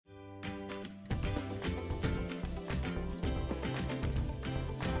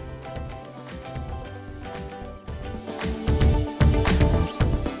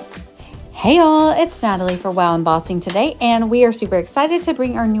Hey y'all, it's Natalie for Wow Embossing today, and we are super excited to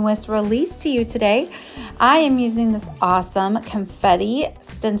bring our newest release to you today. I am using this awesome confetti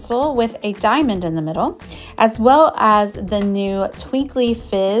stencil with a diamond in the middle, as well as the new Twinkly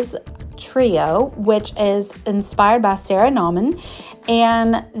Fizz trio, which is inspired by Sarah Nauman.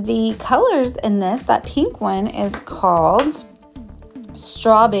 And the colors in this, that pink one is called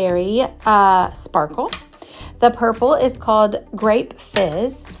Strawberry Sparkle. The purple is called Grape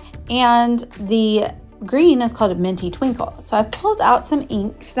Fizz. And the green is called a Minty Twinkle. So I've pulled out some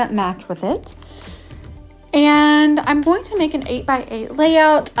inks that match with it. And I'm going to make an 8x8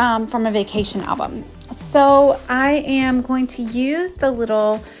 layout from a vacation album. So I am going to use the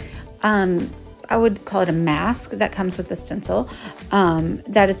little, I would call it a mask that comes with the stencil.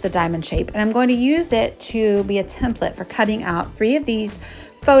 That is the diamond shape. And I'm going to use it to be a template for cutting out 3 of these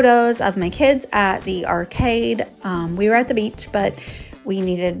photos of my kids at the arcade. We were at the beach, but we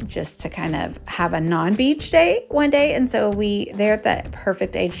needed just to kind of have a non-beach day one day. And so they're at that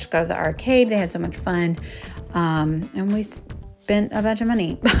perfect age to go to the arcade. They had so much fun. And we spent a bunch of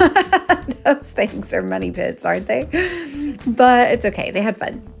money. Those things are money pits, aren't they? But it's okay. They had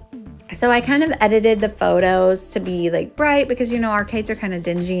fun. So I kind of edited the photos to be like bright because, you know, arcades are kind of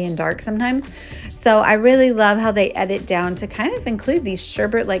dingy and dark sometimes. So I really love how they edit down to kind of include these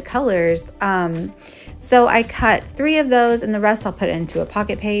sherbet-like colors. So I cut 3 of those and the rest I'll put into a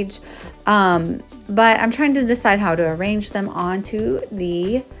pocket page. But I'm trying to decide how to arrange them onto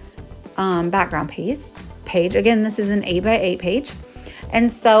the background page. Again, this is an 8x8 page. And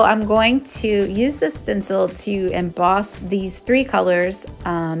so I'm going to use the stencil to emboss these 3 colors.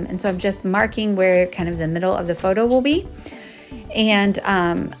 And so I'm just marking where kind of the middle of the photo will be. And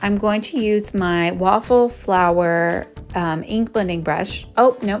I'm going to use my waffle flower ink blending brush.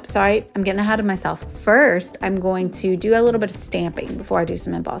 Oh, nope, sorry. I'm getting ahead of myself. First, I'm going to do a little bit of stamping before I do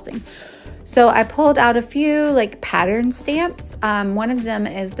some embossing. So I pulled out a few like pattern stamps. One of them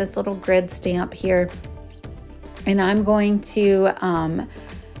is this little grid stamp here. And I'm going to I'm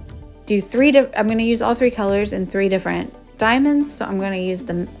going to use all 3 colors in 3 different diamonds. So I'm going to use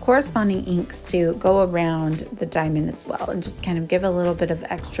the corresponding inks to go around the diamond as well and just kind of give a little bit of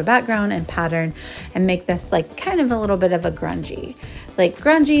extra background and pattern and make this like kind of a little bit of a grungy,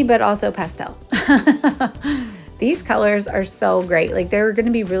 but also pastel. These colors are so great. Like they're going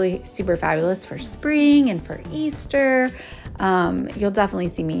to be really super fabulous for spring and for Easter. You'll definitely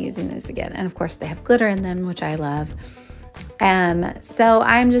see me using this again. And of course they have glitter in them, which I love. So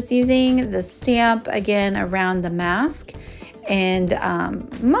I'm just using the stamp again around the mask, and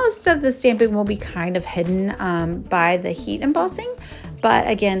most of the stamping will be kind of hidden by the heat embossing. But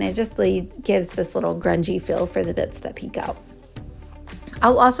again, it just gives this little grungy feel for the bits that peek out.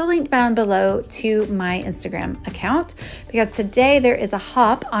 I'll also link down below to my Instagram account because today there is a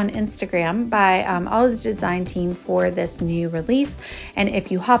hop on Instagram by all of the design team for this new release. And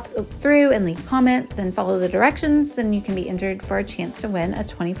if you hop through and leave comments and follow the directions, then you can be entered for a chance to win a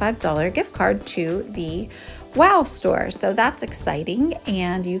 $25 gift card to the Wow store. So that's exciting.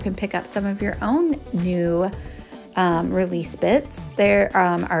 And you can pick up some of your own new release bits. There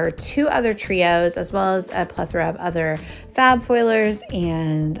are 2 other trios as well as a plethora of other fab foilers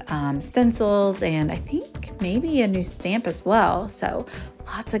and stencils, and I think maybe a new stamp as well. So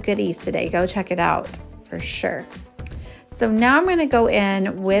lots of goodies today. Go check it out for sure. So now I'm going to go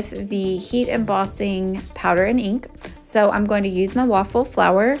in with the heat embossing powder and ink. So I'm going to use my waffle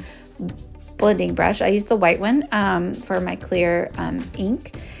flower blending brush. I use the white one for my clear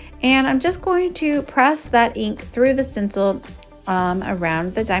ink. And I'm just going to press that ink through the stencil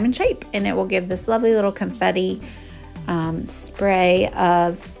around the diamond shape, and it will give this lovely little confetti spray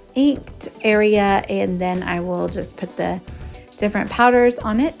of inked area. And then I will just put the different powders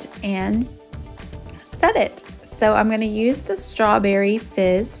on it and set it. So I'm going to use the Strawberry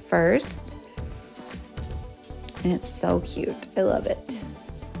Fizz first, and it's so cute. I love it.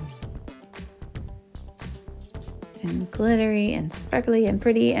 And glittery and sparkly and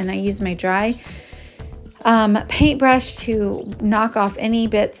pretty. And I use my dry paintbrush to knock off any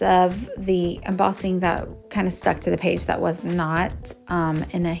bits of the embossing that kind of stuck to the page that was not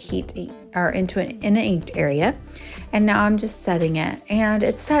in a heat or in an inked area. And now I'm just setting it, and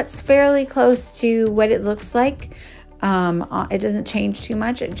it sets fairly close to what it looks like. It doesn't change too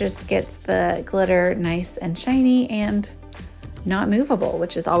much. It just gets the glitter nice and shiny and not movable,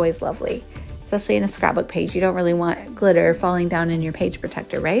 which is always lovely. Especially in a scrapbook page, you don't really want glitter falling down in your page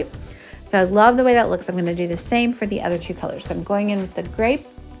protector, right? So I love the way that looks. I'm going to do the same for the other 2 colors. So I'm going in with the Grape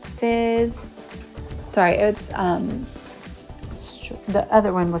Fizz. Sorry, it's the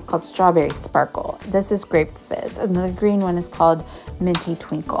other one was called Strawberry Sparkle. This is Grape Fizz, and the green one is called Minty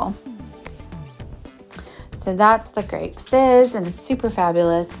Twinkle. So that's the Great Fizz, and it's super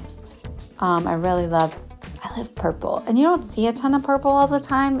fabulous. I love purple, and you don't see a ton of purple all the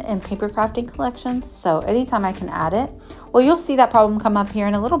time in paper crafting collections. So anytime I can add it, well, you'll see that problem come up here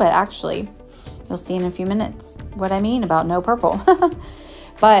in a little bit. Actually, you'll see in a few minutes what I mean about no purple.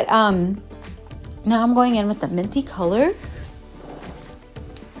 But now I'm going in with the minty color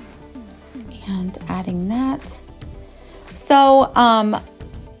and adding that. So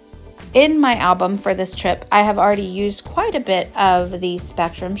in my album for this trip, I have already used quite a bit of the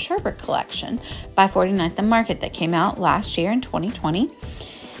Spectrum Sherbet collection by 49th and Market that came out last year in 2020.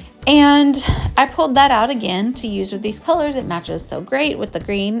 And I pulled that out again to use with these colors. It matches so great with the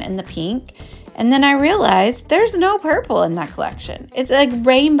green and the pink. And then I realized there's no purple in that collection. It's a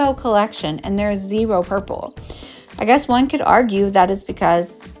rainbow collection and there's zero purple. I guess one could argue that is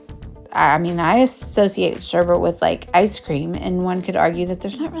because, I mean, I associate sherbet with like ice cream, and one could argue that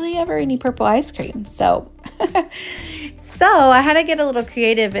there's not really ever any purple ice cream. So, so I had to get a little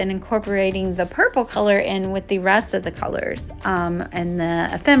creative in incorporating the purple color in with the rest of the colors and the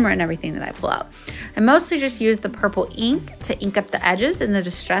ephemera and everything that I pull out. I mostly just use the purple ink to ink up the edges and the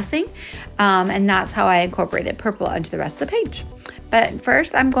distressing, and that's how I incorporated purple onto the rest of the page. But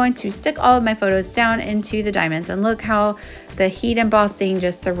first, I'm going to stick all of my photos down into the diamonds, and look how the heat embossing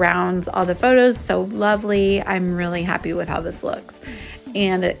just surrounds all the photos. So lovely. I'm really happy with how this looks.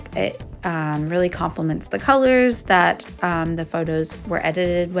 And it really complements the colors that the photos were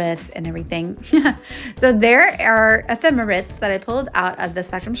edited with and everything. So there are ephemerids that I pulled out of the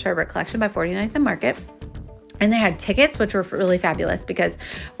Spectrum Sherbet collection by 49th and Market. And they had tickets, which were really fabulous because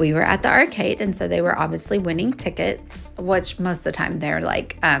we were at the arcade. And so they were obviously winning tickets, which most of the time they're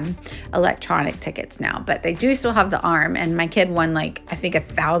like electronic tickets now. But they do still have the arm. And my kid won like, I think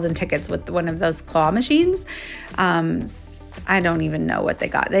 1,000 tickets with one of those claw machines. I don't even know what they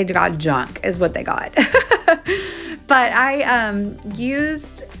got. They got junk is what they got. But I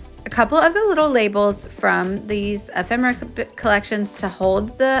used a couple of the little labels from these ephemera collections to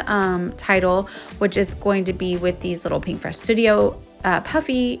hold the title, which is going to be with these little Pink Fresh Studio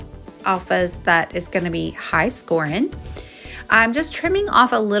puffy alphas that is going to be high scoring. I'm just trimming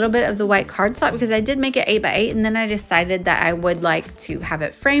off a little bit of the white cardstock because I did make it 8x8, and then I decided that I would like to have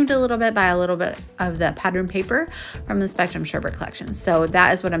it framed a little bit by a little bit of the pattern paper from the Spectrum Sherbet collection. So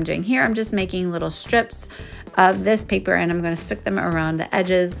that is what I'm doing here. I'm just making little strips of this paper, and I'm going to stick them around the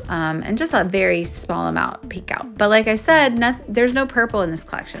edges and just a very small amount peek out. But like I said, there's no purple in this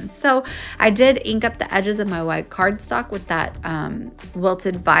collection. So I did ink up the edges of my white cardstock with that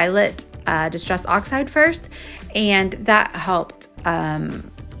wilted violet Distress Oxide first, and that helped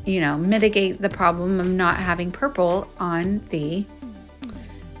you know, mitigate the problem of not having purple on the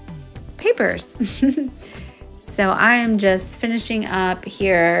papers. So I am just finishing up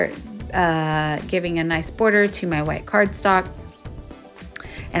here, giving a nice border to my white cardstock,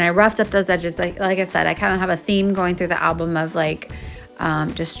 and I roughed up those edges. Like I said, I kind of have a theme going through the album of like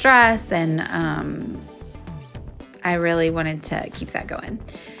distress, and I really wanted to keep that going.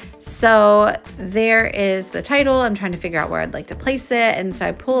 So there is the title. I'm trying to figure out where I'd like to place it. And so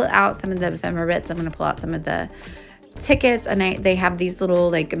I pull out some of the ephemera bits. I'm going to pull out some of the tickets, and they have these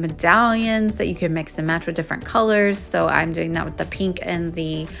little like medallions that you can mix and match with different colors. So I'm doing that with the pink and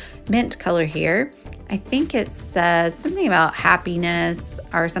the mint color here. I think it says something about happiness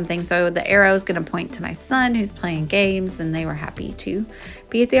or something. So the arrow is going to point to my son who's playing games, and they were happy to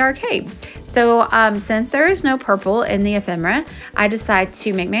be at the arcade. So since there is no purple in the ephemera, I decide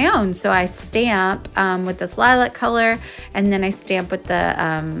to make my own. So I stamp with this lilac color, and then I stamp with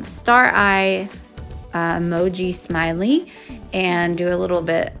the star eye emoji smiley, and do a little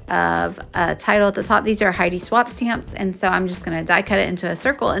bit of a title at the top. These are Heidi swap stamps, and so I'm just going to die cut it into a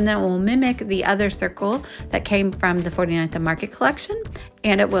circle, and then it will mimic the other circle that came from the 49th and Market collection,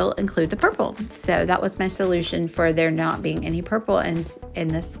 and it will include the purple. So that was my solution for there not being any purple in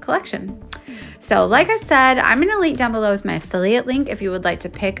this collection. So like I said, I'm going to link down below with my affiliate link if you would like to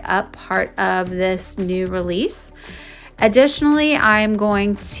pick up part of this new release. Additionally, I'm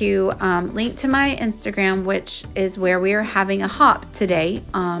going to link to my Instagram, which is where we are having a hop today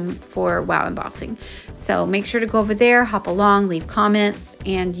for Wow Embossing. So make sure to go over there, hop along, leave comments,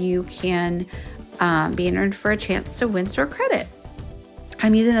 and you can be entered for a chance to win store credit.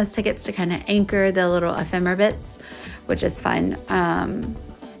 I'm using those tickets to kind of anchor the little ephemera bits, which is fun.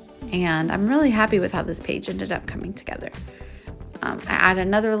 And I'm really happy with how this page ended up coming together. I add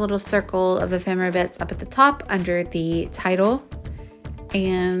another little circle of ephemera bits up at the top under the title,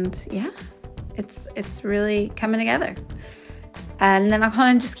 and yeah, it's really coming together. And then I'll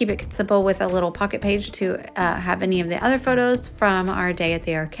kind of just keep it simple with a little pocket page to have any of the other photos from our day at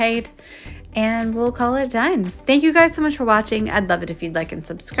the arcade. and we'll call it done. Thank you guys so much for watching. I'd love it if you'd like and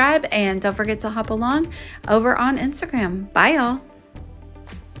subscribe, and don't forget to hop along over on Instagram. Bye, y'all.